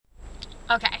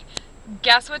Okay,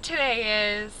 guess what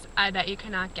today is? I bet you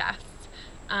cannot guess.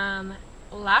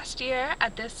 Last year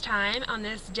at this time, on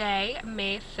this day,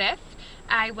 May 5th,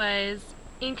 I was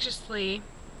anxiously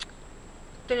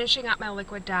finishing up my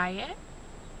liquid diet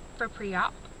for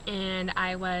pre-op, and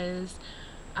I was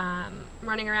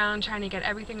running around trying to get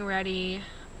everything ready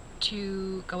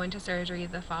to go into surgery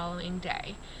the following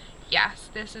day. Yes,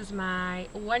 this is my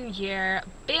 1 year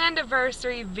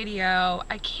Bandiversary video.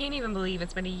 I can't even believe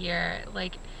it's been a year.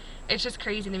 Like, it's just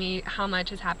crazy to me how much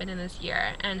has happened in this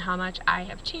year and how much I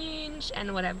have changed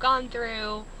and what I've gone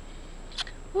through.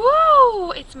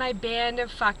 Woo! It's my band of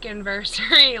fucking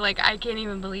versary. Like, I can't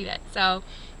even believe it. So,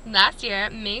 last year,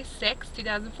 May 6th,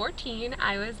 2014,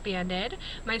 I was banded.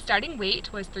 My starting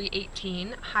weight was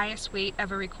 318. Highest weight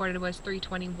ever recorded was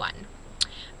 321.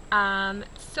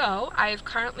 So I've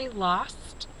currently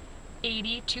lost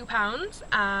 82 pounds.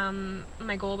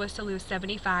 My goal was to lose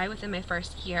 75 within my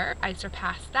first year. I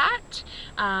surpassed that.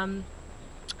 I'm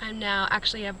now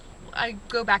actually I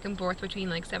go back and forth between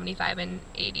like 75 and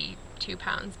 82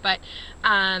 pounds, but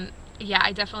yeah,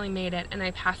 I definitely made it and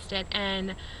I passed it.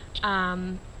 And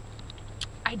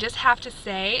I just have to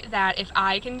say that if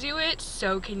I can do it,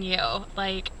 so can you.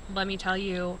 Like, let me tell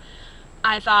you,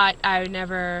 I thought I would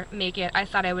never make it. I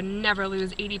thought I would never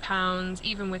lose 80 pounds,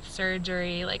 even with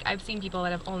surgery. Like, I've seen people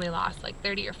that have only lost like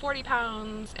 30 or 40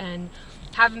 pounds and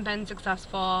haven't been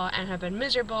successful and have been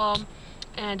miserable.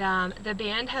 And the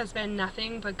band has been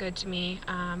nothing but good to me.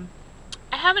 I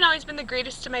haven't always been the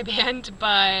greatest to my band,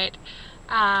 but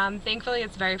thankfully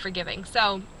it's very forgiving.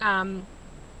 So I'm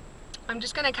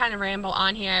just going to kind of ramble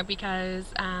on here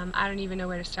because I don't even know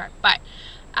where to start. But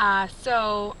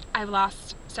so I've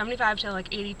lost 75 to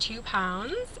like 82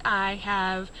 pounds. I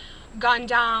have gone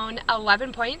down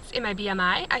 11 points in my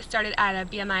BMI. I started at a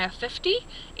BMI of 50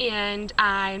 and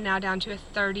I'm now down to a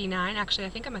 39. Actually, I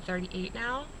think I'm a 38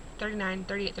 now. 39,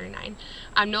 38, 39.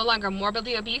 I'm no longer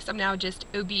morbidly obese. I'm now just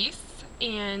obese.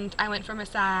 And I went from a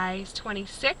size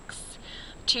 26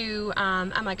 to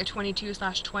I'm like a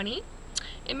 22/20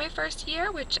 in my first year,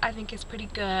 which I think is pretty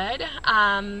good.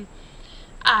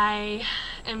 I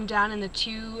am down in the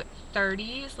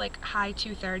 230s, like high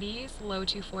 230s, low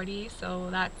 240s, so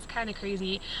that's kind of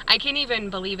crazy. I can't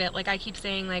even believe it. Like, I keep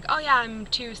saying like, oh yeah, I'm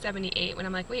 278, when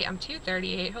I'm like, wait, I'm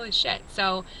 238, holy shit.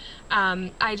 So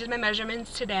I did my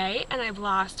measurements today and I've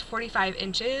lost 45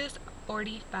 inches.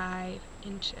 45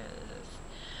 inches.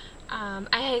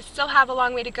 I still have a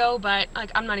long way to go, but like,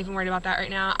 I'm not even worried about that right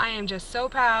now. I am just so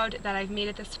proud that I've made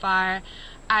it this far.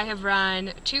 I have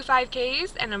run 2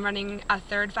 5Ks and I'm running a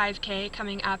third 5K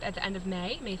coming up at the end of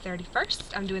May, May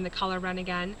 31st. I'm doing the color run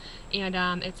again, and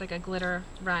it's like a glitter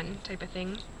run type of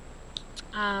thing.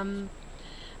 I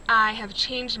have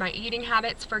changed my eating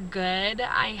habits for good.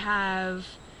 I have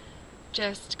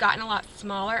just gotten a lot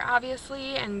smaller,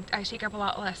 obviously, and I take up a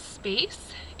lot less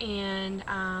space, and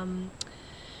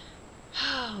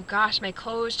oh gosh, my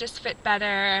clothes just fit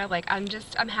better. Like, I'm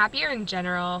happier in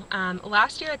general.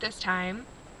 Last year at this time,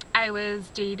 I was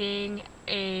dating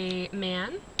a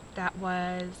man that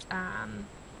was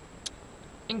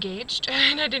engaged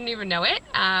and I didn't even know it.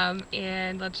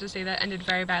 And let's just say that ended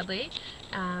very badly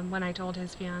when I told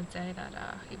his fiance that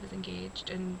he was engaged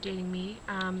and dating me.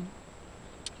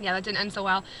 Yeah, that didn't end so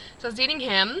well. So I was dating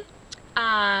him,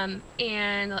 and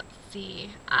let's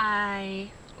see,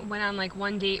 I went on like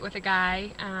one date with a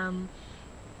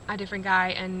different guy,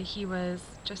 and he was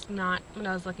just not what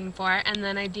I was looking for. And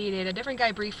then I dated a different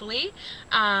guy briefly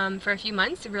for a few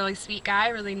months, a really sweet guy,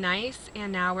 really nice,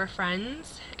 and now we're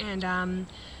friends. And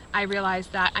I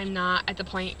realized that I'm not at the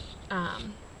point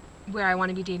where I want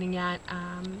to be dating yet.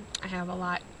 I have a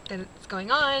lot that's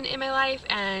going on in my life,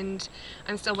 and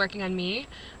I'm still working on me.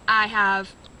 I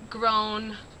have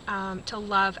grown to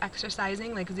love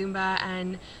exercising, like Zumba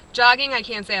and jogging. I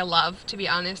can't say I love, to be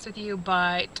honest with you,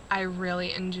 but I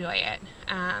really enjoy it.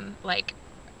 Like,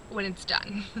 when it's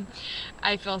done.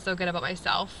 I feel so good about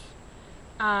myself.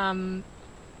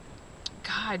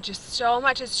 God, just so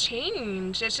much has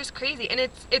changed. It's just crazy, and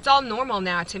it's all normal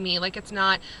now to me. Like, it's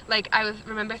not like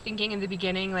remember thinking in the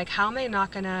beginning, like, how am I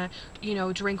not gonna,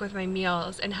 drink with my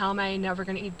meals, and how am I never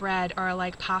gonna eat bread or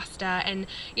like pasta? And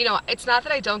it's not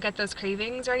that I don't get those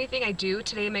cravings or anything. I do.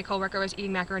 Today, my coworker was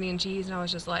eating macaroni and cheese, and I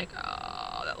was just like,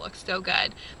 oh, that looks so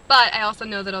good. But I also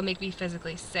know that it'll make me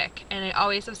physically sick, and I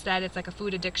always have said it's like a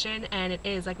food addiction, and it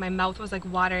is. Like, my mouth was like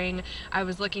watering. I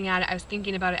was looking at it. I was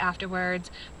thinking about it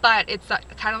afterwards. But it's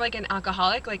kind of like an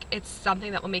alcoholic. Like, it's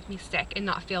something that will make me sick and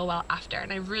not feel well after.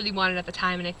 And I really wanted it at the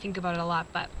time, and I think about it a lot.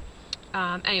 But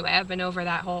anyway, I've been over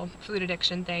that whole food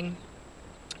addiction thing.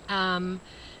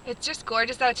 It's just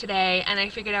gorgeous out today, and I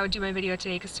figured I would do my video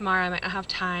today because tomorrow I might not have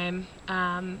time.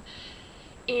 And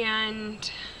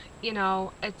you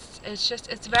know, it's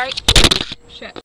very shit.